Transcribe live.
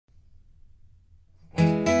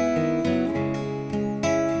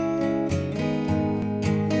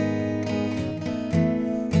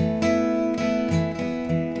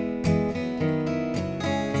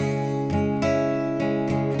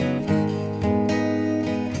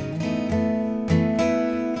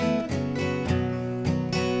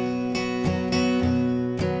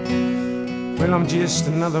Well, I'm just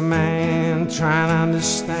another man trying to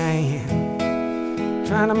understand,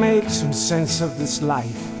 trying to make some sense of this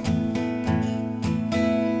life.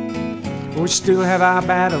 We still have our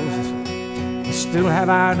battles, we still have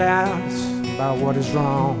our doubts about what is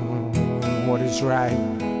wrong and what is right.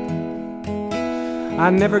 I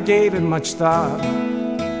never gave it much thought,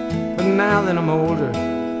 but now that I'm older,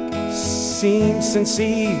 seems since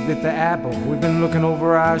Eve bit the apple, we've been looking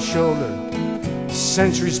over our shoulder.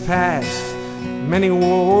 Centuries passed, many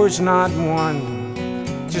wars not won,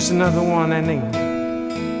 just another one ending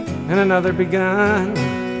and another begun.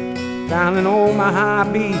 Down in old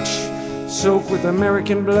Mojave Beach, soaked with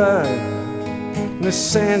American blood, in the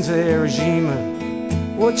sands of Hiroshima,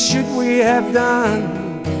 what should we have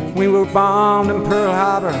done? We were bombed in Pearl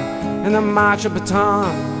Harbor and the March of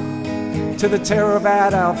Bataan, to the terror of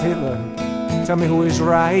Adolf Hitler. Tell me who is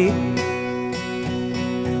right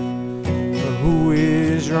or who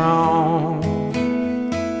is wrong?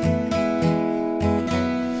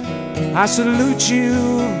 I salute you,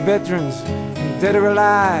 veterans, dead or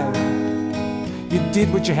alive. You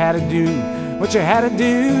did what you had to do, what you had to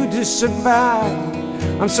do to survive.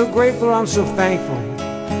 I'm so grateful, I'm so thankful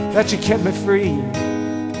that you kept me free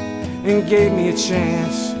and gave me a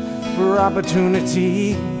chance for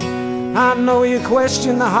opportunity. I know you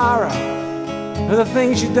question the horror of the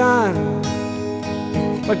things you've done,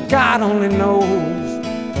 but God only knows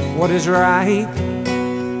what is right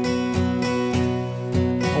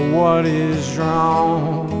or what is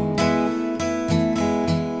wrong.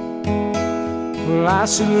 Well, I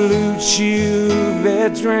salute you,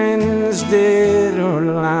 veterans, dead or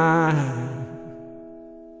alive.